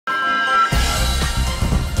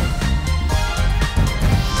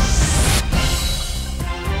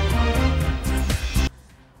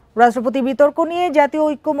রাষ্ট্রপতি বিতর্ক নিয়ে জাতীয়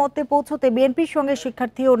ঐক্যমত্যে পৌঁছতে বিএনপির সঙ্গে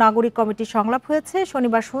শিক্ষার্থী ও নাগরিক কমিটির সংলাপ হয়েছে।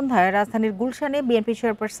 শনিবার সন্ধ্যায় রাজধানীর গুলশানে বিএনপি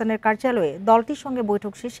চেয়ারপারসনের কার্যালয়ে দলটির সঙ্গে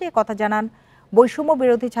বৈঠক শেষে কথা জানান বৈষম্য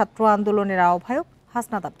বিরোধী ছাত্র আন্দোলনের আহ্বায়ক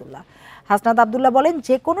হাসনাত আব্দুল্লাহ। হাসনাত আব্দুল্লাহ বলেন,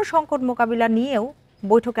 যে কোনো সংকট মোকাবিলা নিয়েও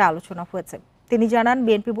বৈঠকে আলোচনা হয়েছে। তিনি জানান,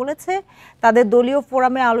 বিএনপি বলেছে তাদের দলীয়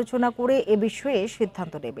ফোরামে আলোচনা করে এ বিষয়ে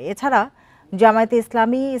সিদ্ধান্ত নেবে। এছাড়া জামায়াতে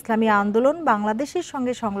ইসলামী, ইসলামী আন্দোলন, বাংলাদেশের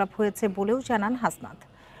সঙ্গে সংলাপ হয়েছে বলেও জানান হাসনাত।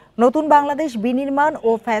 নতুন বাংলাদেশ বিনির্মাণ ও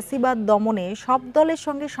ফ্যাসিবাদ দমনে সব দলের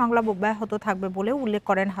সঙ্গে সংলাপ অব্যাহত থাকবে বলেও উল্লেখ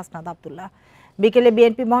করেন হাসনাত আব্দুল্লাহ। বিকেলে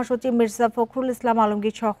বিএনপি মহাসচিব মির্জা ফখরুল ইসলাম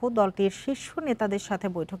আলমগীর সহ দলটির শীর্ষ নেতাদের সাথে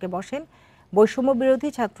বৈঠকে বসেন বৈষম্য বিরোধী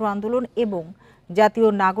ছাত্র আন্দোলন এবং জাতীয়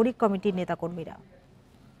নাগরিক কমিটির নেতাকর্মীরা।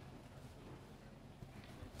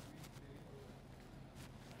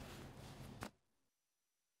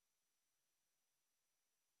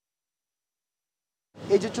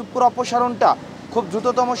 এই যে চুপ করে অপসারণটা খুব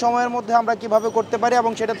দ্রুততম সময়ের মধ্যে আমরা কিভাবে করতে পারি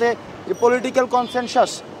এবং সেটাতে যে পলিটিক্যাল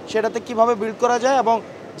কনসেনসাস সেটাতে কিভাবে বিল্ড করা যায় এবং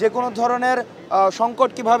যে কোনো ধরনের সংকট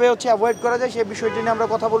কিভাবে অ্যাভয়েড করা যায় সেই বিষয়টি নিয়ে আমরা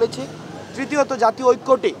কথা বলেছি। তৃতীয়ত, জাতীয়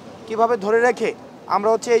ঐক্যটি কিভাবে ধরে রেখে আমরা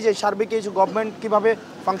এই যে সার্বিক এই যে গভর্নমেন্ট কিভাবে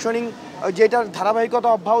ফাংশনিং যেটার ধারাবাহিকতা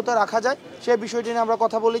অব্যাহত রাখা যায় সেই বিষয়টি নিয়ে আমরা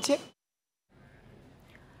কথা বলেছি।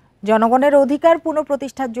 জনগণের অধিকার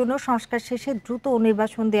পুনঃপ্রতিষ্ঠার জন্য সংস্কার শেষে দ্রুত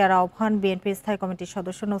নির্বাচন দেওয়ার আহ্বান বিএনপি স্থায়ী কমিটির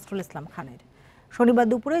সদস্য নজরুল ইসলাম খানের। শনিবার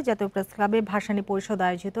দুপুরে জাতীয় প্রেস ক্লাবে ভাসানী পরিষদ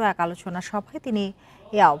আয়োজিত এক আলোচনা সভায় তিনি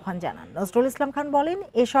এ আহ্বান জানান। নজরুল ইসলাম খান বলেন,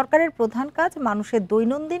 এ সরকারের প্রধান কাজ মানুষের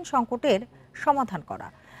দৈনন্দিন সংকটের সমাধান করা।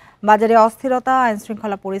 বাজারে অস্থিরতা,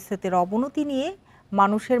 আইনশৃঙ্খলা পরিস্থিতির অবনতি নিয়ে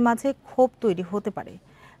মানুষের মাঝে ক্ষোভ তৈরি হতে পারে।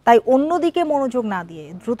 তাই অন্যদিকে মনোযোগ না দিয়ে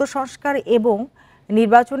দ্রুত সংস্কার এবং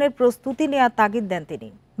নির্বাচনের প্রস্তুতি নেওয়ার তাগিদ দেন তিনি।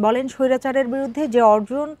 বলেন, স্বৈরাচারের বিরুদ্ধে যে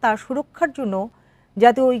অর্জন তার সুরক্ষার জন্য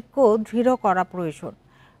জাতীয় ঐক্য দৃঢ় করা প্রয়োজন।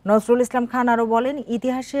 নজরুল ইসলাম খান আরও বলেন,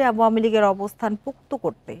 ইতিহাসে আওয়ামী লীগের অবস্থান পোক্ত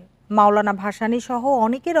করতে মাওলানা ভাসানী সহ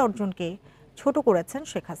অনেকের অর্জনকে ছোট করেছেন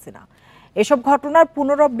শেখ হাসিনা। এসব ঘটনার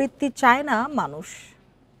পুনরাবৃত্তি চায় না মানুষ।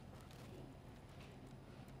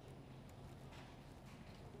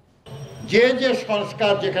 যে যে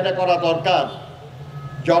সংস্কার যেখানে করা দরকার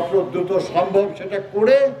যত দ্রুত সম্ভব সেটা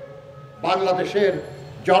করে বাংলাদেশের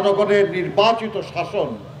জনগণের নির্বাচিত শাসন,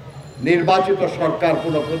 নির্বাচিত সরকার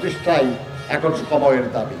পুনঃপ্রতিষ্ঠাই এখন সময়ের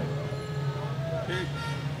দাবি।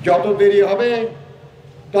 যত দেরি হবে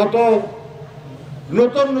তত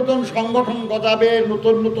নতুন নতুন সংগঠন গজাবে,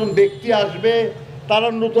 নতুন নতুন ব্যক্তি আসবে, তারা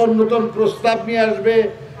নতুন নতুন প্রস্তাব নিয়ে আসবে,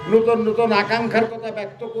 নতুন নতুন আকাঙ্ক্ষার কথা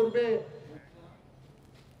ব্যক্ত করবে।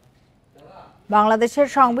 বাংলাদেশের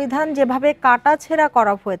সংবিধান যেভাবে কাটাছেঁড়া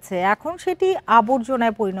করা হয়েছে এখন সেটি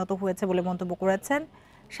আবর্জনায় পরিণত হয়েছে বলে মন্তব্য করেছেন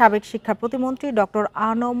সাবেক শিক্ষা প্রতিমন্ত্রী ডক্টর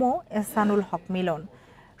আনম এহসানুল হক মিলন।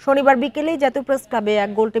 শনিবার বিকেলে জাতীয় প্রেস ক্লাবে এক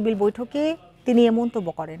গোলটেবিল বৈঠকে তিনি এ মন্তব্য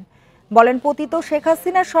করেন। বলেন, পতিত শেখ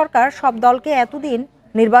হাসিনার সরকার সব দলকে এতদিন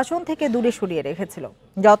নির্বাচন থেকে দূরে সরিয়ে রেখেছিল।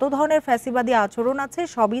 যত ধরনের ফ্যাসিবাদী আচরণ আছে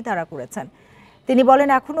সবই তারা করেছেন। তিনি বলেন,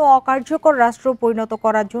 এখনো অকার্যকর রাষ্ট্র পরিণত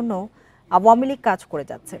করার জন্য আওয়ামী লীগ কাজ করে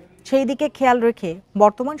যাচ্ছে। সেই দিকে খেয়াল রেখে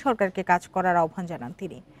বর্তমান সরকারকে কাজ করার আহ্বান জানান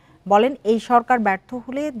তিনি। বলেন, এই সরকার ব্যর্থ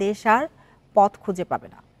হলে দেশ আর পথ খুঁজে পাবে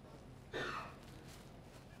না।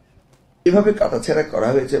 এভাবে কাটাছেঁড়া করা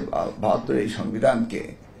হয়েছে ৭২ এই সংবিধানকে,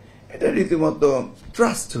 এটা রীতিমতো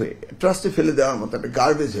ট্রাস্টে ফেলে দেওয়ার মতো একটা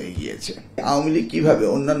গার্বেজ হয়ে গিয়েছে। আওয়ামী লীগ কিভাবে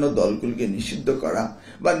অন্যান্য দলগুলোকে নিষিদ্ধ করা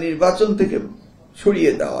বা নির্বাচন থেকে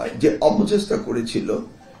সরিয়ে দেওয়া যে অপচেষ্টা করেছিল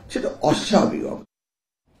সেটা অস্বাভাবিক।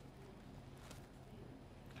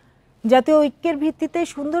 জাতীয় ঐক্যের ভিত্তিতে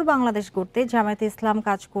সুন্দর বাংলাদেশ গড়তে জামায়াতে ইসলাম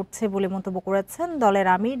কাজ করছে বলে মন্তব্য করেছেন দলের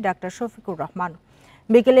আমির ডাক্তার শফিকুর রহমান।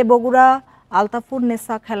 বিকেলে বগুড়া আলতাফুন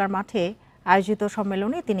নেসা খেলার মাঠে আয়োজিত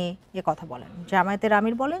সম্মেলনে তিনি কথা বলেন। জামায়াতের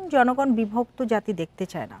আমির বলেন, জনগণ বিভক্ত জাতি দেখতে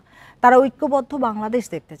চায় না, তারা ঐক্যবদ্ধ বাংলাদেশ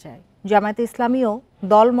দেখতে চায়। জামায়াতে ইসলামীও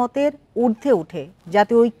দলমতের ঊর্ধ্বে উঠে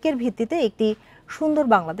জাতীয় ঐক্যের ভিত্তিতে একটি সুন্দর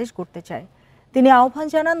বাংলাদেশ গড়তে চায়। তিনি আহ্বান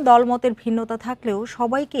জানান, দলমতের ভিন্নতা থাকলেও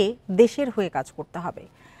সবাইকে দেশের হয়ে কাজ করতে হবে।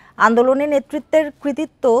 আন্দোলনে নেতৃত্বের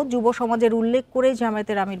কৃতিত্ব যুব সমাজের উল্লেখ করে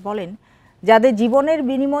জামায়াতের আমির বলেন, যাদের জীবনের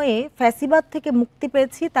বিনিময়ে ফ্যাসিবাদ থেকে মুক্তি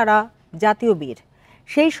পেয়েছি তারা জাতীয় বীর।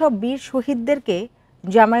 সেই সব বীর শহীদদেরকে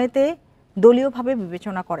জামায়াতে দলীয়ভাবে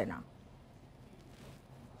বিবেচনা করে না।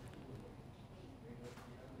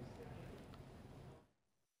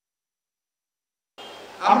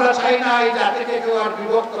 আমরা চাই না এই জাতিকে কেউ আর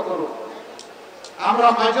বিভক্ত করুক। আমরা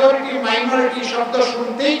মেজরিটি মাইনরিটি শব্দ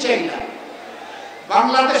শুনতেই চাই না।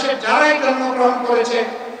 বাংলাদেশে যারাই জন্মগ্রহণ করেছে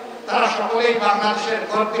তারা সকলেই বাংলাদেশের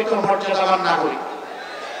গর্বিত মর্যাদাবান নাগরিক।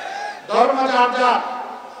 ধর্ম যার যার,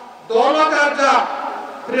 দল যার যার,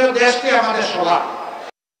 প্রিয় দেশকে আমাদের সবার।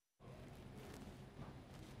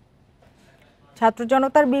 ছাত্র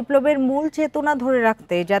জনতার বিপ্লবের মূল চেতনা ধরে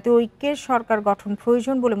রাখতে জাতীয় ঐক্যের সরকার গঠন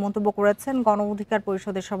প্রয়োজন বলে মন্তব্য করেছেন গণ অধিকার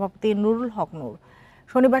পরিষদের সভাপতি নুরুল হক নূর।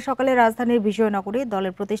 শনিবার সকালে রাজধানীর বিজয়নগরে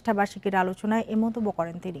দলের প্রতিষ্ঠা বার্ষিকীর আলোচনায় এ মন্তব্য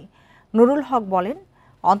করেন তিনি। নুরুল হক বলেন,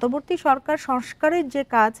 অন্তর্বর্তী সরকার সংস্কারের যে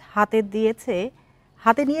কাজ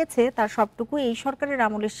হাতে নিয়েছে তার সবটুকু এই সরকারের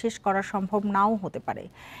আমলে শেষ করা সম্ভব নাও হতে পারে।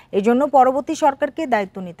 এজন্য পরবর্তী সরকারকে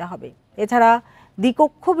দায়িত্ব নিতে হবে। এছাড়া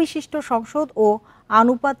দ্বিকক্ষ বিশিষ্ট সংসদ ও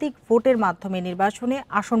আনুপাতিক ভোটের মাধ্যমে নির্বাচনে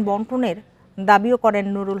আসন বণ্টনের দাবিও করেন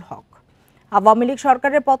নুরুল হক। আওয়ামী লীগ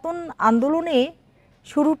সরকারের পতন আন্দোলনে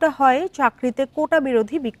শুরুটা হয় চাকরিতে কোটা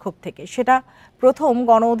বিরোধী বিক্ষোভ থেকে। সেটা প্রথম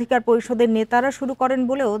গণ অধিকার পরিষদের নেতারা শুরু করেন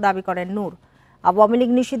বলেও দাবি করেন নূর। আওয়ামী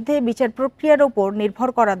লীগ নিষিদ্ধে বিচার প্রক্রিয়ার ওপর নির্ভর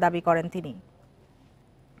করার দাবি করেন তিনি।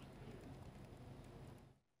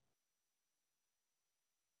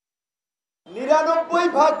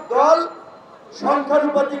 ৯৯% দল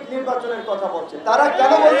সংখ্যানুপাতিক নির্বাচনের কথা বলছে। তারা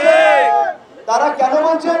কেন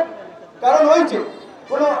বলছে? কারণ ওই যে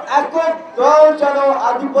কোনো একক দল যেন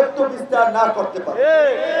আধিপত্য বিস্তার না করতে পারে,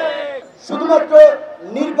 শুধুমাত্র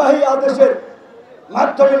নির্বাহী আদেশের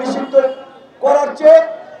মাধ্যমে নিষিদ্ধ করার চেয়ে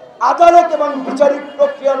আদালত এবং বিচারিক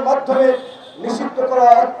প্রক্রিয়ার মাধ্যমে নিষিদ্ধ করা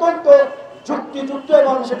অত্যন্ত যুক্তিযুক্ত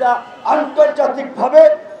এবং সেটা আন্তর্জাতিকভাবে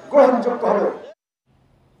গ্রহণযোগ্য হবে।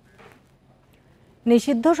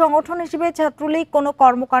 নিষিদ্ধ সংগঠন হিসেবে ছাত্রলীগ কোনো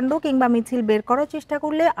কর্মকাণ্ড কিংবা মিছিল বের করার চেষ্টা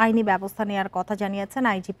করলে আইনি ব্যবস্থা নেওয়ার কথা জানিয়েছেন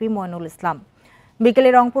আইজিপি মইনুল ইসলাম। বিকেলে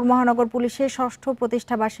রংপুর মহানগর পুলিশের ৬ষ্ঠ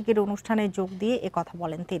প্রতিষ্ঠা বার্ষিকীর অনুষ্ঠানে যোগ দিয়ে একথা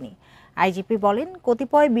বলেন তিনি। আইজিপি বলেন,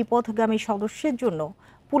 কতিপয় বিপথগামী সদস্যের জন্য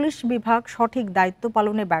পুলিশ বিভাগ সঠিক দায়িত্ব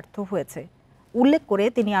পালনে ব্যর্থ হয়েছে। উল্লেখ করে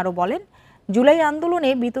তিনি আরও বলেন, জুলাই আন্দোলনে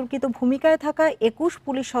বিতর্কিত ভূমিকায় থাকা ২১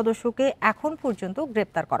 পুলিশ সদস্যকে এখন পর্যন্ত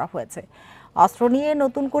গ্রেপ্তার করা হয়েছে। অস্ত্র নিয়ে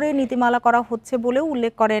নতুন করে নীতিমালা করা হচ্ছে বলেও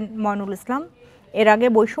উল্লেখ করেন মইনুল ইসলাম। এর আগে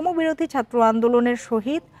বৈষম্য বিরোধী ছাত্র আন্দোলনের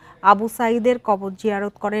শহীদ আবু সাঈদের কবর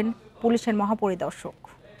জিয়ারত করেন পুলিশের মহাপরিদর্শক।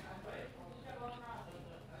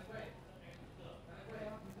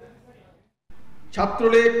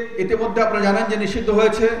 ছাত্রলীগ ইতিমধ্যে আপনারা জানেন যে নিষিদ্ধ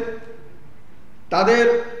হয়েছে। তাদের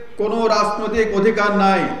কোনো রাজনৈতিক অধিকার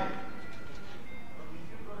নাই,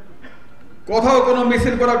 কোথাও কোনো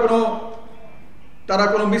মিছিল করার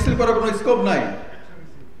কোনো স্কোপ নাই।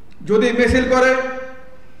 যদি মিছিল করে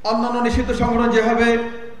অন্যান্য নিষিদ্ধ সংগঠন যেভাবে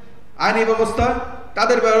আইনি ব্যবস্থা,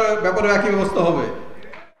 তাদের ব্যাপারে একই ব্যবস্থা হবে।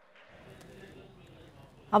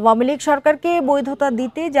 আওয়ামী লীগ সরকারকে বৈধতা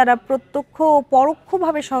দিতে যারা প্রত্যক্ষ ও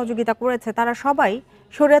পরোক্ষভাবে সহযোগিতা করেছে তারা সবাই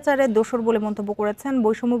স্বৈরাচারের দোসর বলে মন্তব্য করেছেন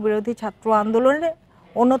বৈষম্য বিরোধী ছাত্র আন্দোলনের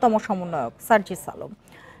অন্যতম সমন্বয়ক সার্জিস আলম।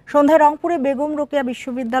 সন্ধ্যায় রংপুরে বেগম রোকেয়া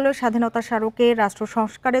বিশ্ববিদ্যালয়ের স্বাধীনতা স্মারকে রাষ্ট্র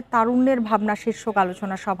সংস্কারের তারুণ্যের ভাবনা শীর্ষক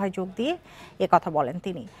আলোচনা সভায় যোগ দিয়ে একথা বলেন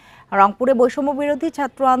তিনি। রংপুরে বৈষম্য বিরোধী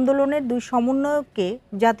ছাত্র আন্দোলনের 2 সমন্বয়ককে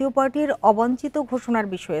জাতীয় পার্টির অবাঞ্ছিত ঘোষণার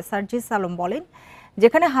বিষয়ে সার্জিস আলম বলেন,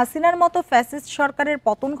 যেখানে হাসিনার মতো ফ্যাসিস্ট সরকারের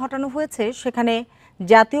পতন ঘটানো হয়েছে সেখানে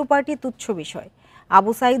জাতীয় পার্টি তুচ্ছ বিষয়।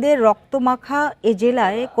 আবু সাঈদের রক্তমাখা এ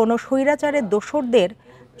জেলায় কোনো স্বৈরাচারের দোসরদের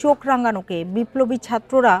চোখ রাঙানোকে বিপ্লবী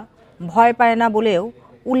ছাত্ররা ভয় পায় না বলেও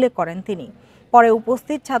উল্লেখ করেন তিনি। পরে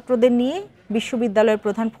উপস্থিত ছাত্রদের নিয়ে বিশ্ববিদ্যালয়ের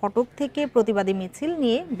প্রধান ফটক থেকে প্রতিবাদী মিছিল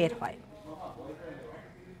নিয়ে বের হয়।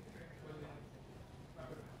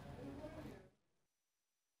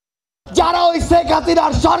 যারা ওই শেখ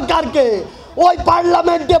হাসিনার সরকারকে ওই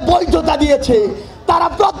পার্লামেন্টে বৈধতা দিয়েছে তারা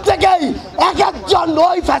প্রত্যেকেই এক একজন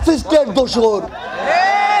ওই ফ্যাসিস্টের দোসর।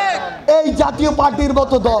 এই জাতীয় পার্টির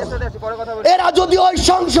মতো দল এরা যদি ওই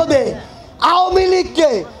সংসদে আওয়ামী লীগকে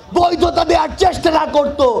বৈধতা দেওয়ার চেষ্টা না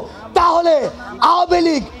করতো তাহলে আওয়ামী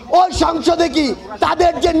লীগ ওই সংসদে কি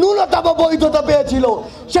তাদের যে ন্যূনতম বৈধতা পেয়েছিল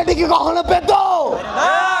সেটি কি কখনো পেত?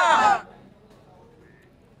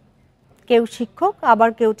 কেউ শিক্ষক, আবার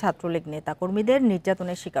কেউ ছাত্রলীগ নেতাকর্মীদের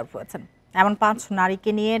নির্যাতনের শিকার হয়েছেন। এমন 5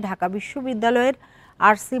 নারীকে নিয়ে ঢাকা বিশ্ববিদ্যালয়ের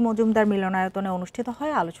আরসি মজুমদার মিলনায়তনে অনুষ্ঠিত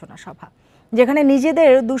হয় আলোচনা সভা, যেখানে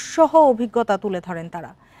নিজেদের দুঃসহ অভিজ্ঞতা তুলে ধরেন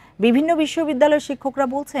তারা। বিভিন্ন বিশ্ববিদ্যালয়ের শিক্ষকরা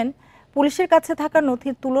বলছেন, পুলিশের কাছে থাকা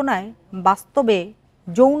নথির তুলনায় বাস্তবে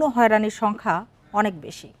যৌন হয়রানির সংখ্যা অনেক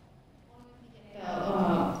বেশি।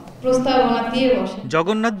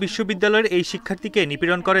 জগন্নাথ বিশ্ববিদ্যালয়ের এই শিক্ষার্থীকে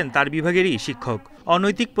নিপীড়ন করেন তার বিভাগেরই শিক্ষক।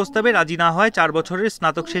 অনৈতিক প্রস্তাবে রাজি না হয় 4 বছরের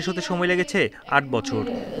স্নাতক শেষ হতে সময় লেগেছে 8 বছর।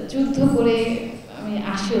 যুদ্ধ করে আমি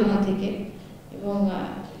আসি ওখান থেকে এবং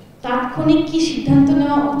তাৎক্ষণিক কি সিদ্ধান্ত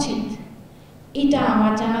নেওয়া উচিত এটা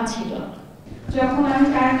আমার জানা ছিল। যখন আমি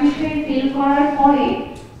 4 বিষয়ে ফেল করার পরে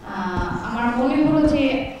আমার মনে হলো যে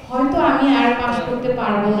হয়তো আমি আর পাস করতে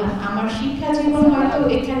পারবো না, আমার শিক্ষা জীবন হয়তো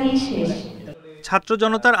এখানেই শেষ। ছাত্র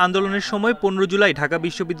জনতার আন্দোলনের সময় 15 জুলাই ঢাকা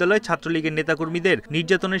বিশ্ববিদ্যালয় ছাত্রলীগের নেতাকর্মীদের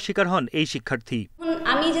নির্যাতনের শিকার হন এই শিক্ষার্থী।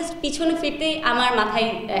 আমি জাস্ট পিছনে ফিরতে আমার মাথায়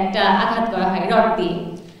একটা আঘাত করা হয় রড দিয়ে।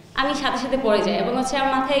 আমি সাথে সাথে পড়ে যাই এবং হচ্ছে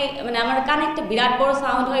আমার মাথায় মানে আমার কানে একটা বিরাট বড়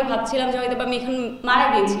সাউন্ড হয়, ভাবছিলাম যে হয়তো আমি এখন মারা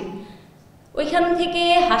গেছি। ওইখান থেকে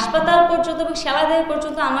হাসপাতাল পর্যন্ত এবং সেবা দেওয়া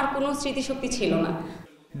পর্যন্ত আমার কোনো স্মৃতিশক্তি ছিল না।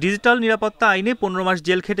 ডিজিটাল নিরাপত্তা আইনে 15 মাস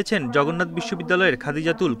জেল খেটেছেন জগন্নাথ বিশ্ববিদ্যালয়ের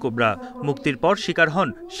খাদিজাতুল কোবরা। মুক্তির পর শিকার হন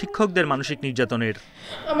শিক্ষকদের মানসিক নির্যাতনের।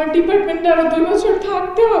 আমার ডিপার্টমেন্টে আরো 2 বছর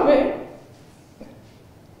থাকতে হবে।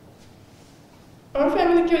 আমার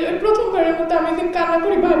ফ্যামিলিকে প্রথমবারের মতো আমি একদিন কান্না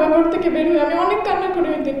করি, ভাইবা ঘর থেকে বের হয়ে আমি অনেক কান্না করি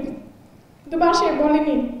ওই দিন, কিন্তু বাসায়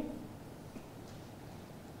বলিনি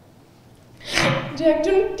যে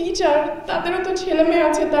একজন টিচার, তাদেরও তো ছেলে মেয়ে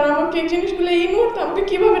আছে, তারা আমাকে এই জিনিসগুলো এই মুহূর্তে আমাকে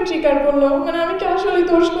কিভাবে ট্রিগার করলো, মানে আমি কি আসলে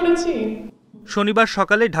দোষ করেছি? শনিবার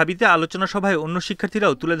সকালে ঢাবিতে আলোচনা সভায় অন্য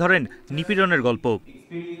শিক্ষার্থীরাও তুলে ধরেন নিপীড়নের গল্প।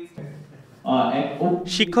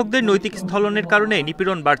 শিক্ষকদের নৈতিক স্থলনের কারণে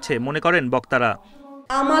নিপীড়ন বাড়ছে মনে করেন বক্তারা।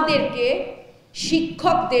 আমাদেরকে,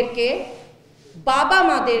 শিক্ষকদেরকে, বাবা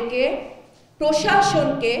মাদেরকে,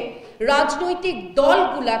 প্রশাসনকে, রাজনৈতিক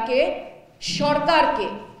দলগুলাকে, সরকারকে,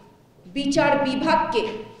 বিচার বিভাগকে,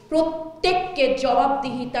 প্রত্যেককে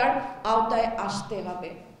জবাবদিহিতার আওতায় আসতে হবে।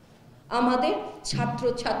 আমাদের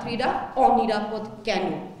ছাত্রছাত্রীরা অনিরাপদ কেন?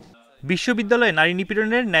 বিশ্ববিদ্যালয়ে নারী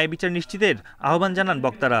নিপীড়নের ন্যায় বিচার নিশ্চিতের আহ্বান জানান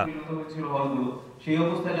বক্তারা।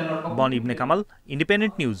 বন ইবনে কামাল,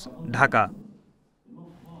 ইন্ডিপেন্ডেন্ট নিউজ, ঢাকা।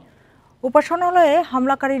 উপাসনালয়ে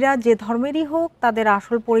হামলাকারীরা যে ধর্মেরই হোক, তাদের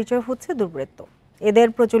আসল পরিচয় হচ্ছে দুর্বৃত্ত। এদের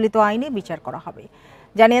প্রচলিত আইনে বিচার করা হবে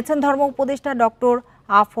জানিয়েছেন ধর্ম উপদেষ্টা ডক্টর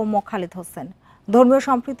আ.ফ.ম. খালেদ হোসেন। ধর্মীয়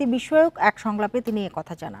সম্প্রীতি বিষয়ক এক সংলাপে তিনি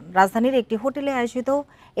একথা জানান। রাজধানীর একটি হোটেলে আয়োজিত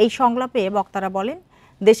এই সংলাপে বক্তারা বলেন,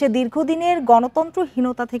 দেশে দীর্ঘদিনের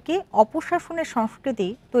গণতন্ত্রহীনতা থেকে অপশাসনের সংস্কৃতি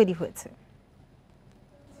তৈরি হয়েছে।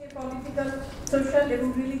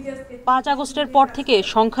 5 আগস্টের পর থেকে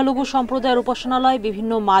সংখ্যালঘু সম্প্রদায়ের উপাসনালয়,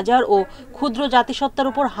 বিভিন্ন মাজার ও ক্ষুদ্র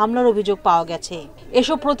জাতিসত্তার উপর হামলার অভিযোগ পাওয়া গেছে।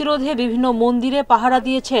 এসব প্রতিরোধে বিভিন্ন মন্দিরে পাহারা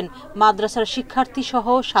দিয়েছেন মাদ্রাসার শিক্ষার্থী সহ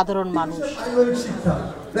সাধারণ মানুষ।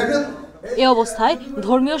 এ অবস্থায়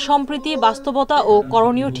ধর্মীয় সম্প্রীতি, বাস্তবতা ও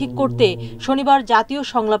করণীয় ঠিক করতে শনিবার জাতীয়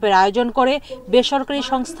সংলাপের আয়োজন করে বেসরকারি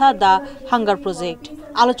সংস্থা দ্য হাঙ্গার প্রজেক্ট।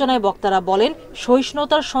 আলোচনায় বক্তারা বলেন,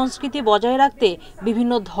 সহিষ্ণুতার সংস্কৃতি বজায় রাখতে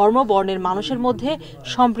বিভিন্ন ধর্ম বর্ণের মানুষের মধ্যে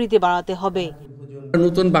সম্প্রীতি বাড়াতে হবে।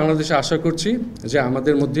 নতুন বাংলাদেশে আশা করছি যে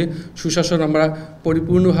আমাদের মধ্যে সুশাসন আমরা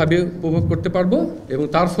পরিপূর্ণভাবে উপভোগ করতে পারবো এবং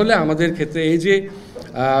তার ফলে আমাদের ক্ষেত্রে এই যে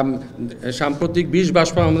সাম্প্রতিক বিষ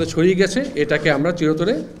বাষ্প আমাদের ছড়িয়ে গেছে, এটাকে আমরা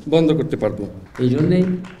চিরতরে বন্ধ করতে পারবো। এই জন্যেই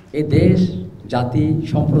এই দেশ, জাতি,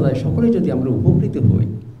 সম্প্রদায় সকলেই যদি আমরা উপকৃত হই,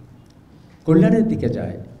 কল্যাণের দিকে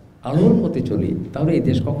যাই, আলোর পথে চলি, তাহলে এই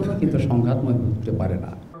দেশ কখনো কিন্তু সংঘাতময় হতে পারে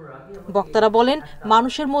না। বক্তারা বলেন,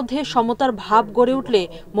 মানুষের মধ্যে সমতার ভাব গড়ে উঠলে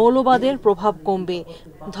মৌলবাদের প্রভাব কমবে।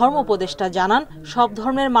 ধর্ম উপদেষ্টা জানান, সব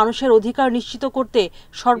ধর্মের মানুষের অধিকার নিশ্চিত করতে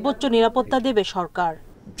সর্বোচ্চ নিরাপত্তা দেবে সরকার।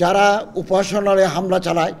 যারা উপাসনালয়ে হামলা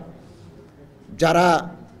চালায়, যারা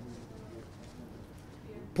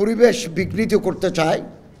পরিবেশ বিঘ্নিত করতে চায়,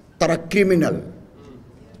 তারা ক্রিমিনাল,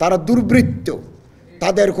 তারা দুর্বৃত্ত,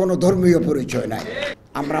 তাদের কোনো ধর্মীয় পরিচয় নাই।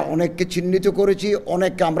 আমরা অনেককে চিহ্নিত করেছি,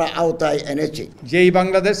 অনেককে আমরা আওতায় এনেছি। যেই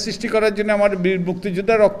বাংলাদেশ সৃষ্টি করার জন্য আমার বীর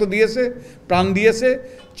মুক্তিযোদ্ধা রক্ত দিয়েছে, প্রাণ দিয়েছে,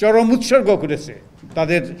 চরম উৎসর্গ করেছে,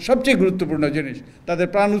 তাদের সবচেয়ে গুরুত্বপূর্ণ জিনিস তাদের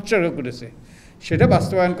প্রাণ উৎসর্গ করেছে, সেটা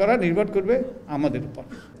বাস্তবায়ন করা নির্ভর করবে আমাদের উপর।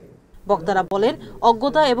 বক্তারা বলেন,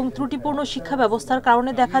 অজ্ঞতা এবং ত্রুটিপূর্ণ শিক্ষা ব্যবস্থার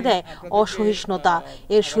কারণে দেখা দেয় অসহিষ্ণুতা।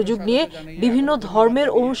 এর সুযোগ নিয়ে বিভিন্ন ধর্মের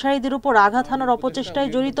অনুসারীদের উপর আঘাত হানার অপচেষ্টায়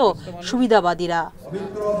জড়িত সুবিধাবাদীরা।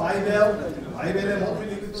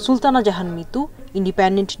 সুলতানা জাহান মিতু,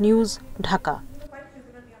 ইন্ডিপেন্ডেন্ট নিউজ, ঢাকা।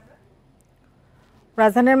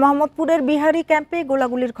 রাজধানীর মোহাম্মদপুরের বিহারি ক্যাম্পে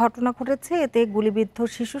গোলাগুলির ঘটনা ঘটেছে। এতে গুলিবিদ্ধ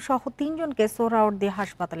শিশুসহ 3 জনকে সোহরাওয়ার্দী দিয়ে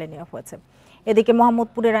হাসপাতালে নেওয়া হয়েছে। এদিকে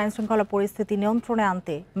মোহাম্মদপুরের আইনশৃঙ্খলা পরিস্থিতি নিয়ন্ত্রণে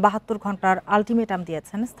আনতে 72 ঘন্টার আলটিমেটাম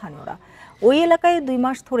দিয়েছেন স্থানীয়রা। ওই এলাকায় 2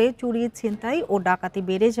 মাস ধরে চুরি, ছিনতাই ও ডাকাতি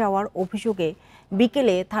বেড়ে যাওয়ার অভিযোগে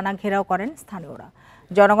বিকেলে থানা ঘেরাও করেন স্থানীয়রা।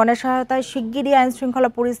 জনগণের সহায়তায় শিগগিরই আইনশৃঙ্খলা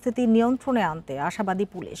পরিস্থিতি নিয়ন্ত্রণে আনতে আশাবাদী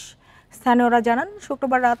পুলিশ। স্থানীয়রা জানান,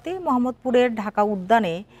 শুক্রবার রাতে মোহাম্মদপুরের ঢাকা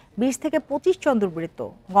উদ্যানে 20 থেকে 25 জন দুর্বৃত্ত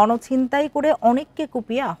গণছিনতাই করে অনেককে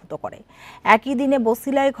কুপিয়ে আহত করে। একই দিনে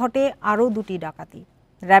বসিলায় ঘটে আরও 2টি ডাকাতি।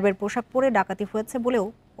 র্যাবের পোশাক পরে ডাকাতি হয়েছে বলেও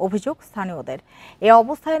অভিযোগ স্থানীয়দের। এ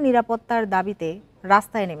অবস্থায় নিরাপত্তার দাবিতে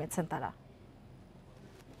রাস্তায় নেমেছেন তারা।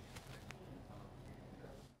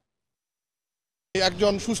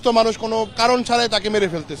 একজন সুস্থ মানুষ কোনো কারণ ছাড়াই তাকে মেরে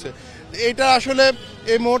ফেলতেছে। এটা আসলে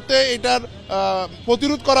এই মুহূর্তে এটার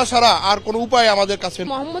প্রতিরোধ করা ছাড়া আর কোনো উপায় আমাদের কাছে।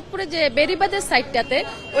 মোহাম্মদপুরে যে বেরিবাদের সাইডটাতে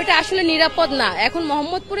ওইটা আসলে নিরাপদ না। এখন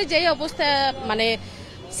মোহাম্মদপুরে যেই অবস্থা, মানে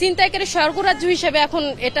ছিনতাইকারী স্বর্গরাজ্য হিসেবে এখন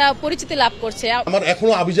এটা পরিচিতি লাভ করছে। আমার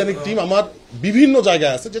এখনো আভিযানিক টিম আমার বিভিন্ন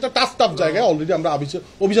জায়গায় আছে, যেটা টাফ জায়গায় অলরেডি আমরা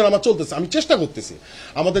অভিযান আমার চলতেছে, আমি চেষ্টা করতেছি,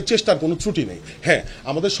 আমাদের চেষ্টার কোনো ত্রুটি নেই। হ্যাঁ,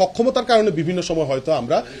 আমাদের সক্ষমতার কারণে বিভিন্ন সময় হয়তো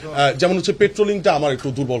আমরা যেমন হচ্ছে পেট্রোলিংটা আমার একটু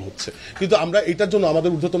দুর্বল হচ্ছে, কিন্তু আমরা এটার জন্য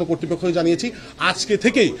আমাদের ঊর্ধ্বতন কর্তৃপক্ষকে জানিয়েছি আজকে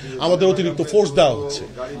থেকেই আমাদের অতিরিক্ত ফোর্স দেওয়া হচ্ছে,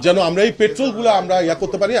 যেন আমরা এই পেট্রোলগুলো আমরা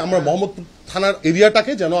করতে পারি, আমরা মোহাম্মদপুর থানার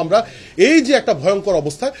এরিয়াটাকে যেন আমরা এই যে একটা ভয়ঙ্কর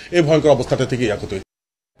অবস্থা, এই ভয়ঙ্কর অবস্থাটা থেকে করতে।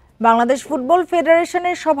 বাংলাদেশ ফুটবল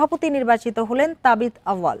ফেডারেশনের সভাপতি নির্বাচিত হলেন তাবিথ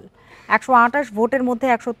আউয়াল। 128 ভোটের মধ্যে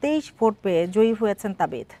 123 ভোট পেয়ে জয়ী হয়েছেন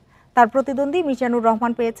তাবিথ। তার প্রতিদ্বন্দ্বী মিজানুর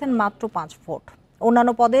রহমান পেয়েছেন মাত্র 5 ভোট।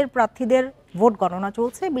 অন্যান্য পদের প্রার্থীদের ভোট গণনা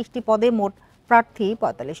চলছে। 20টি পদে মোট প্রার্থী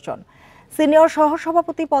 45 জন। সিনিয়র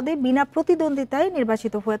সহসভাপতি পদে বিনা প্রতিদ্বন্দ্বিতায়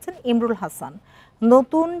নির্বাচিত হয়েছেন ইমরুল হাসান।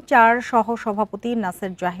 নতুন 4 সহসভাপতি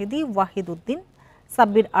নাসের জাহিদি, ওয়াহিদ উদ্দিন,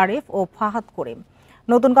 সাব্বির আরেফ ও ফাহাদ করিম।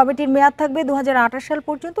 নতুন কমিটির মেয়াদ থাকবে 2028 সাল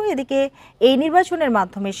পর্যন্ত। এদিকে এই নির্বাচনের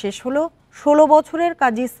মাধ্যমে শেষ হলো 16 বছরের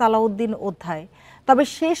কাজী সালাউদ্দিন অধ্যায়। তবে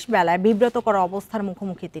শেষ বেলায় বিব্রতকর অবস্থার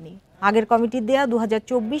মুখোমুখি তিনি। আগের কমিটির দেয়া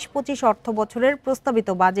 2024-25 অর্থ বছরের প্রস্তাবিত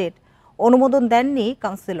বাজেট অনুমোদন দেননি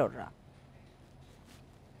কাউন্সিলররা।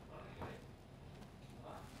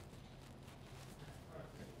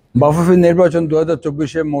 বাফুফে নির্বাচন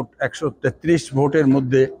 2024-এ মোট 133 ভোটের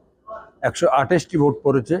মধ্যে 128টি ভোট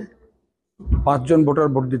পড়েছে। 5 জন ভোটার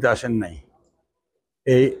ভোট দিতে আসেন নাই।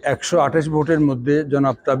 এই 128 ভোটের মধ্যে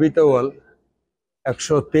জনাব তাবিথ আউয়াল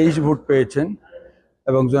 123 ভোট পেয়েছেন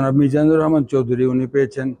এবং জনাব মিজানুর রহমান চৌধুরী উনি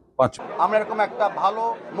পেয়েছেন 5। আমরা এরকম একটা ভালো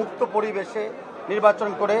মুক্ত পরিবেশে নির্বাচন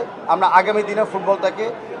করে আমরা আগামী দিনে ফুটবলটাকে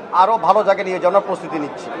আরও ভালো জায়গায় নিয়ে যাওয়ার প্রস্তুতি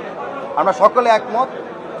নিচ্ছি। আমরা সকলে একমত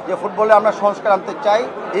যে ফুটবলে আমরা সংস্কার আনতে চাই।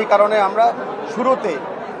 এই কারণে আমরা শুরুতে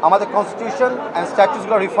আমাদের কনস্টিটিউশন অ্যান্ড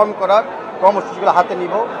স্ট্যাচুসগুলো রিফর্ম করার কর্মসূচিগুলো হাতে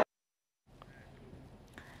নিব।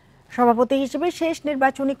 সভাপতি হিসেবে শেষ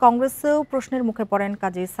নির্বাচনী কংগ্রেসেও প্রশ্নের মুখে পড়েন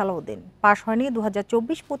কাজী সালাউদ্দিন। পাশ হয়নি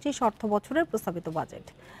 2024-25 অর্থ বছরের প্রস্তাবিত বাজেট।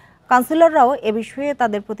 কাউন্সিলররাও এ বিষয়ে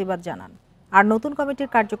তাদের প্রতিবাদ জানান। আর নতুন কমিটির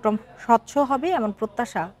কার্যক্রম স্বচ্ছ হবে এমন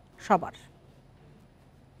প্রত্যাশা সবার।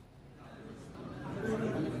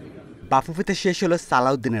 বাফুফেতে শেষ হলো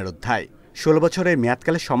সালাউদ্দিনের অধ্যায়। 16 বছরের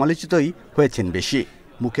মেয়াদকালে সমালোচিতই হয়েছেন বেশি।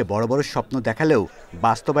 মুখে বড় বড় স্বপ্ন দেখালেও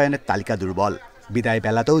বাস্তবায়নের তালিকা দুর্বল। বিদায়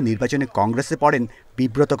বেলাতেও নির্বাচনে কংগ্রেসে পড়েন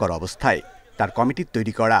বিব্রতকর অবস্থায়। তার কমিটির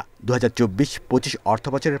তৈরি করা 2024-25 অর্থ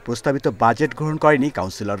বছরের প্রস্তাবিত বাজেট গ্রহণ করেনি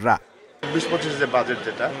কাউন্সিলররা। 24-25 যে বাজেট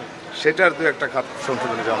যেটা, সেটার দু একটা খাত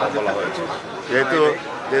সংশোধনের জন্য বলা হয়েছে। যেহেতু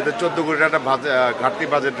 14 কোটি টাকা ঘাটতি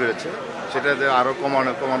বাজেট রয়েছে, সেটা যে আরও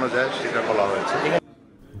কমানো যায় সেটা বলা হয়েছে।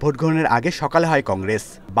 ভোট গ্রহণের আগে সকালে হয় কংগ্রেস।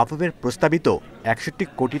 বাফুফের প্রস্তাবিত 61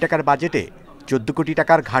 কোটি টাকার বাজেটে 14 কোটি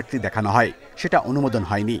টাকার ঘাটতি দেখানো হয়, সেটা অনুমোদন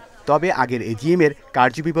হয়নি। তবে আগের এজিএম-এর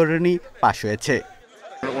কার্যবিবরণী পাশ হয়েছে।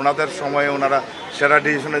 ওনাদের সময়ে ওনারা সেরা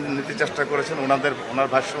ডিসিশনে নিতে চেষ্টা করেছেন ওনার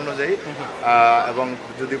ভাষ্য অনুযায়ী, এবং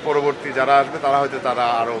যদি পরবর্তী যারা আসবে তারা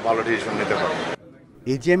আরও ভালো ডিসিশন নিতে পারে।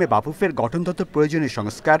 এজিএম-এ বাফুফের গঠনতন্ত্র প্রয়োজনীয়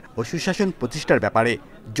সংস্কার ও সুশাসন প্রতিষ্ঠার ব্যাপারে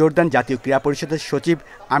জোর দেন জাতীয় ক্রীড়া পরিষদের সচিব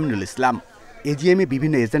আমিনুল ইসলাম। এজিএম-এ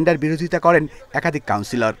বিভিন্ন এজেন্ডার বিরোধিতা করেন একাধিক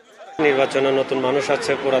কাউন্সিলর। নির্বাচনে নতুন মানুষ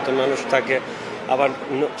আছে, পুরাতন মানুষ থাকে, আবার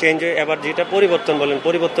চেঞ্জ হয়ে আবার যেটা পরিবর্তন বলেন,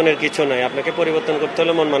 পরিবর্তনের কিছু নাই। আপনাকে পরিবর্তন করতে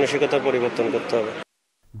হলে মন মানসিকতার পরিবর্তন করতে হবে।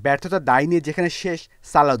 ব্যর্থতার দায় নিয়ে যেখানে শেষ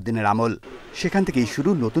সালাউদ্দিনের আমল, সেখান থেকেই শুরু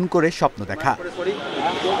নতুন করে স্বপ্ন দেখা।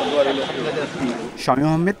 Shamim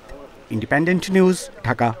Ahmed, independent news,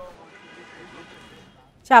 Dhaka.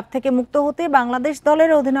 চাপ থেকে মুক্ত হতে বাংলাদেশ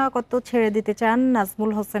দলের অধিনায়কত্ব ছেড়ে দিতে চান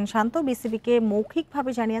নাজমুল হোসেন শান্ত। বিসিবিকে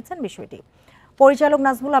মৌখিকভাবে জানিয়েছেন বিষয়টি। পরিচালক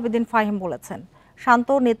নাজমুল আবেদিন ফাহিম বলেছেন, শান্ত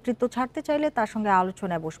নেতৃত্ব ছাড়তে চাইলে তার সঙ্গে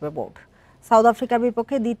আলোচনায় বসবে বোর্ড। সাউথ আফ্রিকার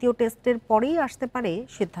বিপক্ষে দ্বিতীয় টেস্টের পরেই আসতে পারে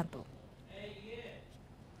সিদ্ধান্ত।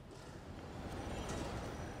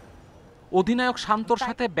 অধিনায়ক শান্তর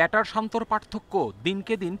সাথে ব্যাটার শান্তর পার্থক্য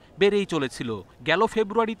দিনকে দিন বেড়েই চলেছিল। গেল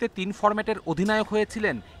ফেব্রুয়ারিতে 3 ফরম্যাটের অধিনায়ক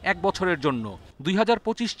হয়েছিলেন 1 বছরের জন্য।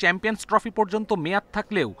 2025 চ্যাম্পিয়ন্স ট্রফি পর্যন্ত মেয়াদ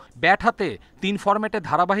থাকলেও ব্যাট হাতে 3 ফরম্যাটে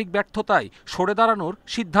ধারাবাহিক ব্যর্থতায় সরে দাঁড়ানোর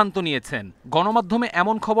সিদ্ধান্ত নিয়েছেন। গণমাধ্যমে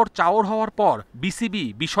এমন খবর চাওর হওয়ার পর বিসিবি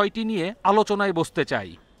বিষয়টি নিয়ে আলোচনায় বসতে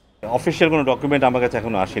চায়। অফিসিয়াল কোনো ডকুমেন্ট আমার কাছে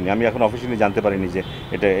এখনো আসেনি। আমি এখন অফিসিয়ালি জানতে পারিনি যে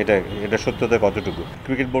এটা সত্যতা কতটুকু।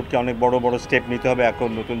 ক্রিকেট বোর্ডকে অনেক বড় স্টেপ নিতে হবে এখন,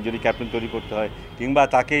 নতুন যদি ক্যাপ্টেন তৈরি করতে হয়, কিংবা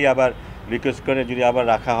তাকেই আবার রিকোয়েস্ট করে যদি আবার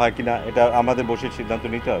রাখা হয় কিনা, এটা আমাদের বসে সিদ্ধান্ত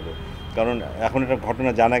নিতে হবে। কারণ এখন একটা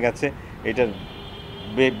ঘটনা জানা গেছে, এটা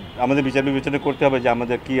আমাদের বিচার বিবেচনা করতে হবে যে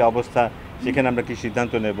আমাদের কি অবস্থা, সেখানে আমরা কি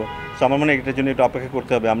সিদ্ধান্ত নেব। সো আমার মনে হয় এটার জন্য একটু অপেক্ষা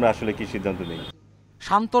করতে হবে আমরা আসলে কি সিদ্ধান্ত নিই।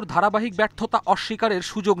 শান্তর ধারাবাহিক ব্যর্থতা অস্বীকারের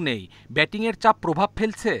সুযোগ নেই। ব্যাটিংয়ের চাপ প্রভাব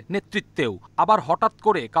ফেলছে নেতৃত্বেও। আবার হঠাৎ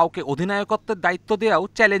করে কাউকে অধিনায়কত্বের দায়িত্ব দেওয়াও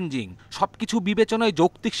চ্যালেঞ্জিং। সবকিছু বিবেচনায়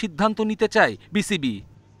যৌক্তিক সিদ্ধান্ত নিতে চায় বিসিবি।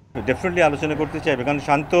 ডেফিনেটলি আলোচনা করতে চাইবে, কারণ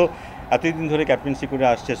শান্ত এতদিন ধরে ক্যাপ্টেন্সি করে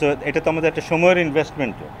আসছে। সো এটা তো আমাদের একটা সময়ের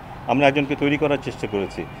ইনভেস্টমেন্ট। আমরা একজনকে তৈরি করার চেষ্টা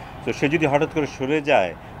করেছি। তো সে যদি হঠাৎ করে সরে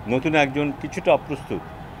যায়, নতুন একজন কিছুটা অপ্রস্তুত,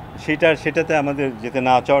 সেটাতে আমাদের যেতে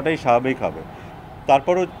না চাওয়াটাই স্বাভাবিক হবে।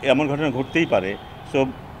 তারপরও এমন ঘটনা ঘটতেই পারে। সো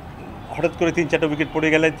হঠাৎ করে 3-4টা উইকেট পড়ে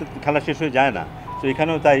গেলে তো খেলা শেষ হয়ে যায় না। তো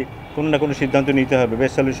এখানেও তাই কোনো না কোনো সিদ্ধান্ত নিতে হবে।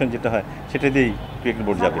 বেস্ট সলিউশন যেটা হয় সেটা দিয়েই ক্রিকেট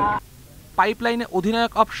বোর্ড যাবে। পাইপলাইনে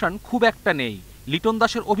অধিনায়ক অপশন খুব একটা নেই। লিটন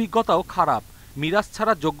দাসের অভিজ্ঞতাও খারাপ। মিরাজ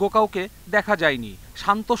ছাড়া যোগ্য কাউকে দেখা যায়নি।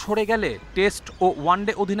 শান্ত সরে গেলে টেস্ট ও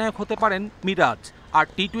ওয়ানডে অধিনায়ক হতে পারেন মিরাজ, আর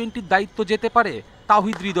টি-20-র দায়িত্ব যেতে পারে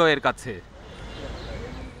তাওহিদ হৃদয়ের কাছে।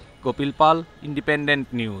 কপিল পাল, ইন্ডিপেন্ডেন্ট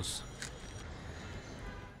নিউজ।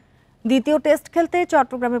 দ্বিতীয় টেস্ট খেলতে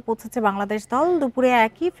চট্টগ্রামে পৌঁছেছে বাংলাদেশ দল। দুপুরে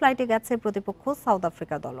একই ফ্লাইটে গেছে প্রতিপক্ষ সাউথ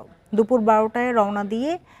আফ্রিকা দলও। দুপুর 12টায় রওনা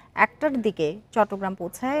দিয়ে 1টার দিকে চট্টগ্রাম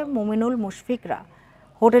পৌঁছায় মুমিনুল মুশফিকরা।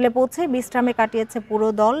 হোটেলে পৌঁছে বিশ্রামে কাটিয়েছে পুরো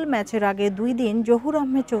দল। ম্যাচের আগে 2 দিন জহুর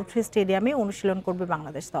আহমেদ চৌধুরী স্টেডিয়ামে অনুশীলন করবে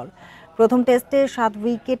বাংলাদেশ দল। প্রথম টেস্টে 7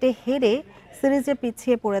 উইকেটে হেরে সিরিজে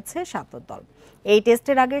পিছিয়ে পড়েছে শান্তর দল। এই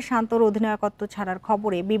টেস্টের আগে শান্তর অধিনায়কত্ব ছাড়ার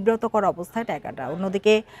খবরে বিব্রতকর অবস্থায় টাইগাররা।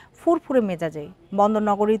 অন্যদিকে ফুরফুরে মেজাজে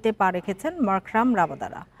বন্দরনগরীতে পা রেখেছেন মার্করাম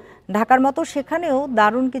রাবাদারা। ঢাকার মতো সেখানেও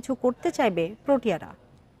দারুণ কিছু করতে চাইবে প্রোটিয়ারা।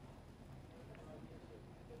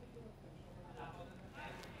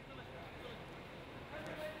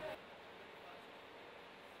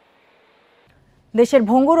 দেশের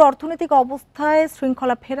ভঙ্গুর অর্থনৈতিক অবস্থায়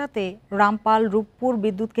শৃঙ্খলা ফেরাতে রামপাল, রূপপুর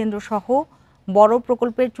বিদ্যুৎ কেন্দ্র সহ বড়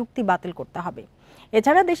প্রকল্পের চুক্তি বাতিল করতে হবে।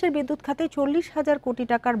 এছাড়া দেশের বিদ্যুৎ খাতে 40,000 কোটি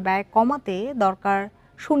টাকার ব্যয় কমাতে দরকার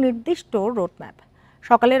সুনির্দিষ্ট রোডম্যাপ।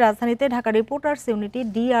 সকালে রাজধানীতে ঢাকা রিপোর্টার্স ইউনিটি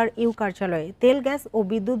DRU কার্যালয়ে তেল, গ্যাস ও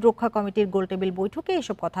বিদ্যুৎ রক্ষা কমিটির গোলটেবিল বৈঠকে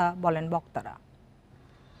এসব কথা বলেন বক্তারা।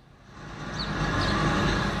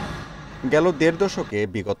 গেল 1.5 দশকে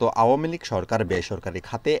বিগত আওয়ামী লীগ সরকার বেসরকারি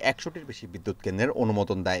খাতে 100টির বেশি বিদ্যুৎ কেন্দ্রের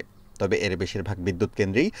অনুমোদন দেয়। তবে এর বেশিরভাগ বিদ্যুৎ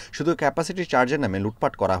কেন্দ্রেই শুধু ক্যাপাসিটি চার্জের নামে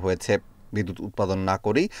লুটপাট করা হয়েছে। বিদ্যুৎ উৎপাদন না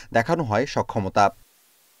করেই দেখানো হয় সক্ষমতা।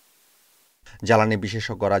 জ্বালানি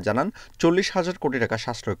বিশেষজ্ঞরা জানান 40,000 কোটি টাকা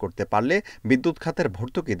সাশ্রয় করতে পারলে বিদ্যুৎ খাতের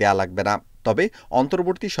ভর্তুকি দেয়া লাগবে না। তবে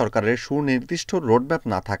অন্তর্বর্তী সরকারের সুনির্দিষ্ট রোডম্যাপ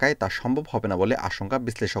না থাকায় তা সম্ভব হবে না বলে আশঙ্কা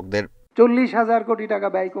বিশ্লেষকদের। 40,000 কোটি টাকা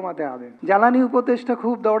ব্যয় কমাতে হবে। জ্বালানি উপদেষ্টা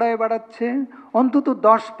খুব দৌড়ায় বেড়াচ্ছে, অন্তত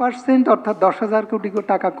 10% অর্থাৎ 10,000 কোটি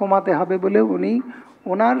টাকা কমাতে হবে বলে উনি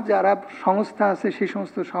ওনার যারা সংস্থা আছে সেই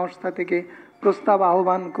সমস্ত সংস্থা থেকে প্রস্তাব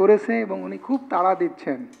আহ্বান করেছে এবং উনি খুব তাড়া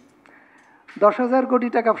দিচ্ছেন। 10,000 কোটি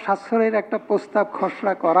টাকা সাশ্রয়ের একটা প্রস্তাব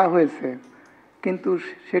খসড়া করা হয়েছে, কিন্তু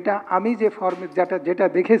সেটা আমি যে ফর্মে যেটা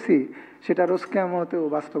দেখেছি সেটা রোজ কিয়ামতেও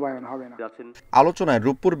বাস্তবায়ন হবে না। আলোচনায়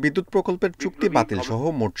রূপপুর বিদ্যুৎ প্রকল্পের চুক্তি বাতিল সহ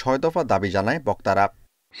মোট 6 দফা দাবি জানায় বক্তারা।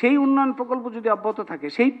 সেই উন্নয়ন প্রকল্প যদি অব্যাহত থাকে,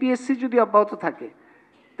 সেই পিএসসি যদি অব্যাহত থাকে,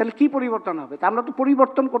 তাহলে কি পরিবর্তন হবে? তা আমরা তো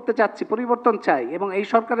পরিবর্তন করতে চাচ্ছি, পরিবর্তন চাই, এবং এই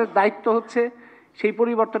সরকারের দায়িত্ব হচ্ছে সেই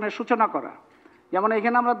পরিবর্তনের সূচনা করা। যেমন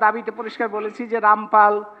এখানে আমরা দাবিতে পরিষ্কার বলেছি যে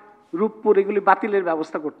রামপাল, রূপপুর এগুলি বাতিলের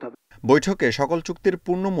ব্যবস্থা করতে হবে। বৈঠকে সকল চুক্তির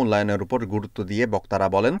পূর্ণ মূল্যায়নের উপর গুরুত্ব দিয়ে বক্তারা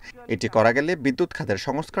বলেন, এটি করা গেলে বিদ্যুৎ খাতের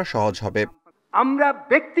সংস্কার সহজ হবে। আমরা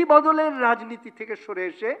ব্যক্তি বদলের রাজনীতি থেকে সরে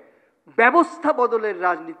এসে ব্যবস্থা বদলের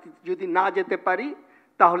রাজনীতি যদি না যেতে পারি,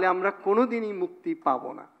 তাহলে আমরা কোনোদিনই মুক্তি পাবো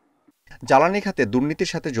না। জ্বালানি খাতে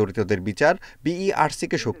দুর্নীতির সাথে জড়িতদের বিচার,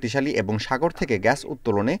 বিইআরসিকে শক্তিশালী এবং সাগর থেকে গ্যাস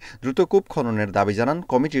উত্তোলনে দ্রুত কূপ খননের দাবি জানান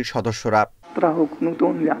কমিটির সদস্যরা।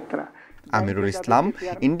 নতুন যাত্রা। Amirul Islam,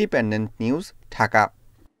 independent news, Dhaka.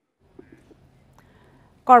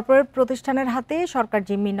 Corporate প্রতিষ্ঠানের হাতে সরকার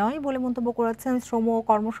জিম্মি নয় বলে মন্তব্য করেছেন শ্রম ও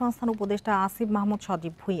কর্মসংস্থান উপদেষ্টা আসিফ মাহমুদ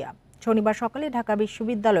সজীব ভুইয়া। শনিবার সকালে ঢাকা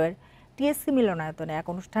বিশ্ববিদ্যালয়ের টিএসসি মিলনায়তনে এক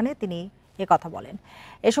অনুষ্ঠানে তিনি কথা বলেন।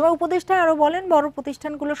 এ সময় উপদেষ্টা আরও বলেন, বড়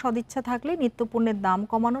প্রতিষ্ঠানগুলো সদিচ্ছা থাকলে নিত্যপণ্যের দাম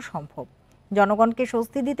কমানো সম্ভব। জনগণকে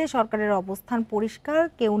স্বস্তি দিতে সরকারের অবস্থান পরিষ্কার।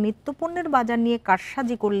 কেউ নিত্যপণ্যের বাজার নিয়ে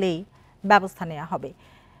কারসাজি করলেই ব্যবস্থা নেওয়া হবে।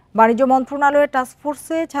 বাণিজ্য মন্ত্রণালয়ের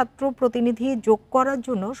টাস্কফোর্সে ছাত্র প্রতিনিধি যোগ করার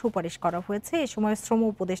জন্য সুপারিশ করা হয়েছে। এ সময় শ্রম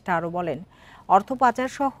উপদেষ্টা আরও বলেন, অর্থ পাচার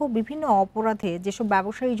সহ বিভিন্ন অপরাধে যেসব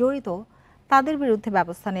ব্যবসায়ী জড়িত তাদের বিরুদ্ধে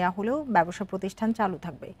ব্যবস্থা নেওয়া হলেও ব্যবসা প্রতিষ্ঠান চালু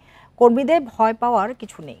থাকবে। কর্মীদের ভয় পাওয়ার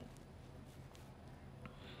কিছু নেই।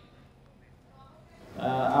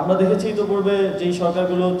 আমরা দেখেছি ইতিপূর্বে যেই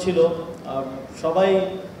সরকারগুলো ছিল সবাই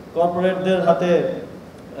কর্পোরেটদের হাতে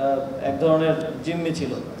এক ধরনের জিম্মি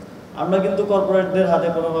ছিল। আমরা কিন্তু কর্পোরেটদের হাতে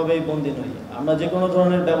কোনোভাবেই বন্দী নই। আমরা যে কোনো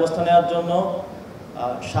ধরনের ব্যবস্থা নেওয়ার জন্য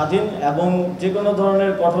স্বাধীন এবং যে কোনো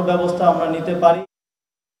ধরনের কঠোর ব্যবস্থা আমরা নিতে পারি।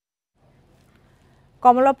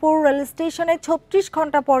 কমলাপুর রেল স্টেশনে 36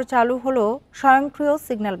 ঘন্টা পর চালু হলো স্বয়ংক্রিয়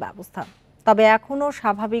সিগন্যাল ব্যবস্থা। তবে এখনও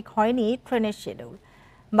স্বাভাবিক হয়নি ট্রেনের শিডিউল।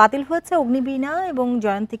 বাতিল হয়েছে অগ্নিবীণা এবং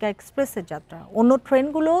জয়ন্তিকা এক্সপ্রেসের যাত্রা। অন্য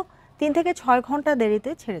ট্রেনগুলো 3 থেকে 6 ঘন্টা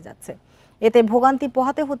দেরিতে ছেড়ে যাচ্ছে। এতে ভোগান্তি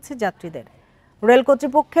পোহাতে হচ্ছে যাত্রীদের। রেল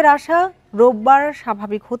কর্তৃপক্ষের আশা, রোববার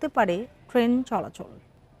স্বাভাবিক হতে পারে ট্রেন চলাচল।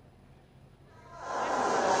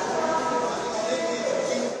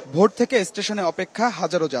 ভোর থেকে স্টেশনে অপেক্ষা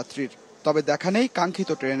হাজারো যাত্রীর, তবে দেখা নেই কাঙ্ক্ষিত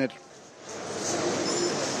ট্রেনের।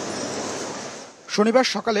 শনিবার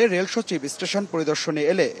সকালে রেল সচিব স্টেশন পরিদর্শনে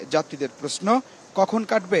এলে যাত্রীদের প্রশ্ন, কখন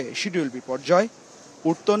কাটবে শিডিউল বিপর্যয়?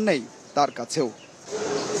 উত্তর নেই তার কাছেও।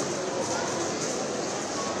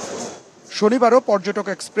 শনিবারও পর্যটক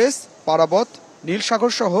এক্সপ্রেস, পারাবত,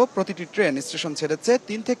 নীলসাগর সহ প্রতিটি ট্রেন স্টেশন ছেড়েছে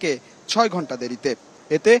 3 থেকে 6 ঘন্টা দেরিতে।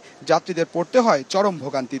 এতে যাত্রীদের পড়তে হয় চরম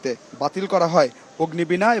ভোগান্তিতে। বাতিল করা হয়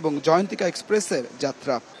অগ্নিবীণা এবং জয়ন্তিকা এক্সপ্রেসের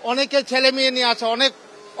যাত্রা। অনেকে ছেলে মেয়ে নিয়ে আছে,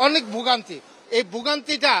 অনেক ভোগান্তি। এই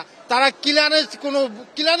ভোগান্তিটা তারা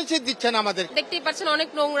ক্লিয়ারেন্স দিচ্ছে না আমাদের। দেখতেই পাচ্ছেন অনেক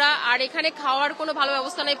নোংরা, আর এখানে খাওয়ার কোনো ভালো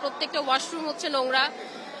ব্যবস্থা নেই। প্রত্যেকটা ওয়াশরুম হচ্ছে নোংরা।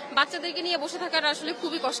 বাচ্চাদেরকে নিয়ে বসে থাকার আসলে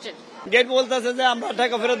খুবই কষ্টের। গেট বলতেছে যে আমরা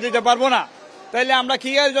টাকা ফেরত দিতে পারবো না, তাইলে আমরা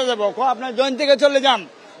কি গাড়িতে যাবো? আপনার জয়ন্তিকা চলে যান।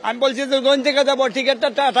 আমি বলছি যে জয়ন্তিকা যাবো, টিকিটটা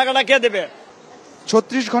টাকাটা কে দেবে?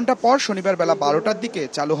 36 ঘন্টা পর শনিবার বেলা 12টার দিকে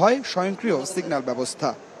চালু হয় স্বয়ংক্রিয় সিগন্যাল ব্যবস্থা।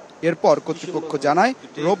 এরপর কর্তৃপক্ষ জানায়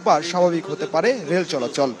রোববার স্বাভাবিক হতে পারে রেল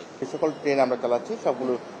চলাচল। যে সকল ট্রেন আমরা চালাচ্ছি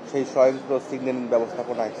সবগুলো সেই স্বয়ংক্রিয় সিগন্যাল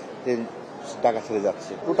ব্যবস্থাপনায় ট্রেন ঢাকা ছেড়ে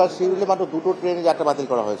যাচ্ছে। টোটাল শিডিউলে মাত্র 2টো ট্রেনে যাত্রা বাতিল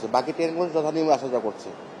করা হয়েছে, বাকি ট্রেনগুলো যথানিয়মে আসা যাওয়া করছে।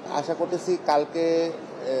 আশা করতেছি কালকে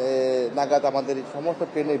নাগাদ আমাদের সমস্ত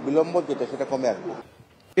ট্রেনের বিলম্ব যেটা সেটা কমে আসবে।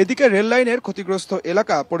 এদিকে রেল লাইনের ক্ষতিগ্রস্ত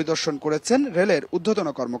এলাকা পরিদর্শন করেছেন রেলের ঊর্ধ্বতন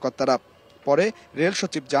কর্মকর্তারা। পরে রেল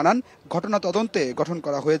সচিব জানান, ঘটনা তদন্তে গঠন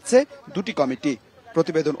করা হয়েছে 2টি কমিটি।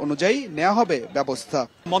 প্রতিবেদন অনুযায়ী নেওয়া হবে ব্যবস্থা।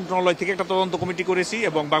 মন্ত্রণালয় থেকে একটা তদন্ত কমিটি করেছি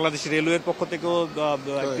এবং বাংলাদেশ রেলওয়ের পক্ষ থেকেও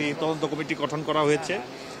একটি তদন্ত কমিটি গঠন করা হয়েছে।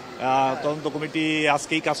 তদন্ত কমিটি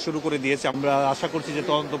আজকেই কাজ শুরু করে দিয়েছে। আমরা আশা করছি যে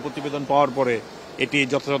তদন্ত প্রতিবেদন পাওয়ার পরে এটি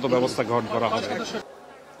যথাযথ ব্যবস্থা গ্রহণ করা হবে।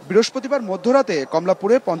 বৃহস্পতিবার মধ্যরাতে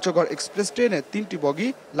কমলাপুরে পঞ্চগড় এক্সপ্রেস ট্রেনের 3টি বগি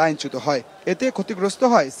লাইনচ্যুত হয়। এতে ক্ষতিগ্রস্ত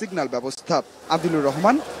হয় সিগন্যাল ব্যবস্থা। আব্দুলুর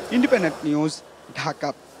রহমান, ইন্ডিপেন্ডেন্ট নিউজ, ঢাকা।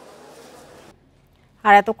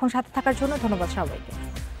 আর এতক্ষণ সাথে থাকার জন্য ধন্যবাদ সবাইকে।